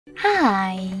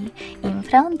Hi! In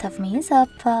front of me is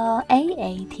OPPO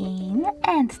A18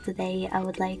 and today I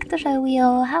would like to show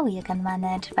you how you can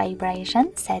manage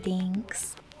vibration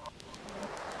settings.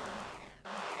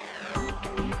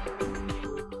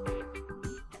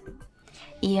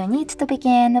 You need to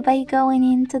begin by going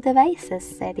into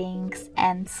Devices settings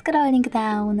and scrolling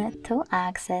down to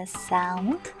access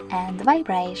sound and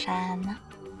vibration.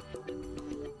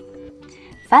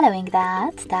 Following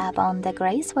that, tap on the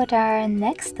grey sweater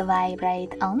next to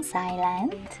Vibrate on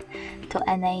Silent to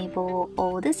enable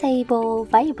or disable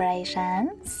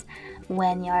vibrations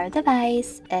when your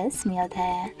device is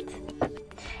muted.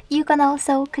 You can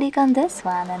also click on this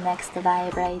one next to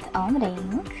Vibrate on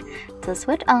Ring to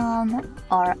switch on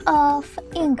or off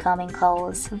incoming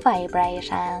calls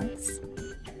vibrations.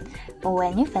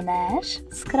 When you finish,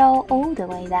 scroll all the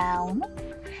way down.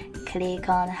 Click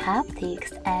on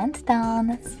Haptics and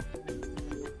Tones.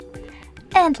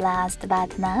 And last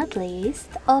but not least,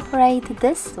 operate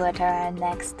this switcher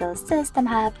next to System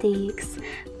Haptics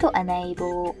to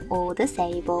enable or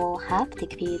disable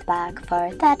haptic feedback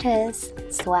for touches,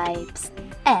 swipes,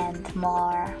 and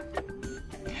more.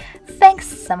 Thanks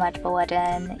so much for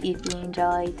watching. If you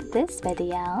enjoyed this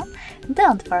video,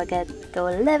 don't forget to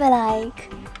leave a like,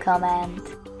 comment,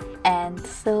 and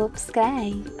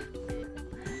subscribe.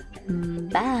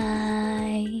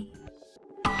 Bye!